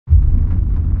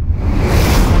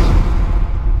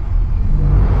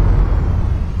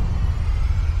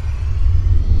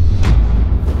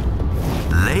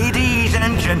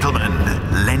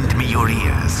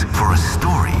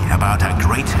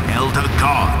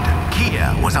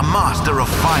Tyr was a master of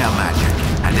fire magic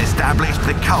and established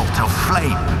the cult of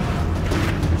flame.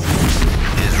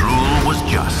 His rule was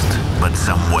just, but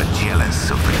some were jealous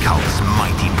of the cult's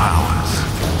mighty powers.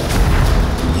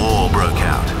 War broke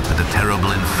out, and a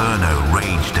terrible inferno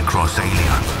raged across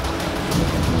Aelion.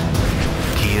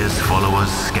 Tyr's followers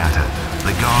scattered,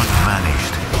 the gods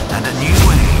vanished, and a new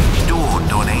age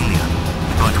dawned on Aelion.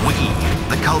 But we,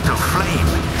 the cult of flame,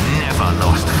 never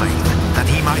lost faith that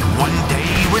he might one day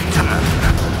return.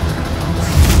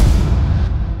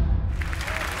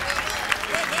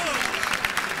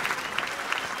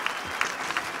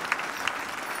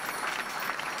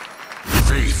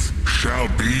 Faith shall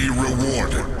be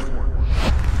rewarded.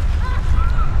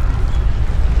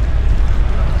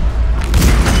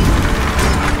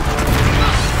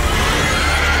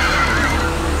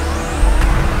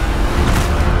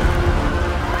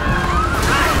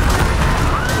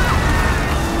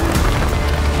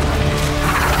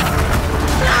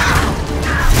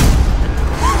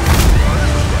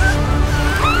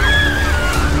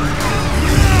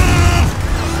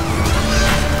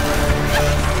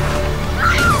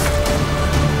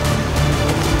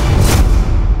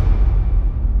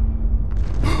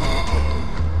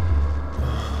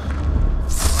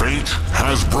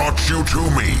 Has brought you to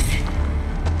me.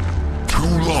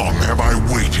 Too long have I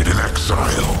waited in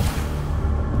exile.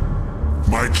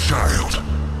 My child,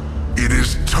 it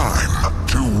is time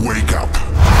to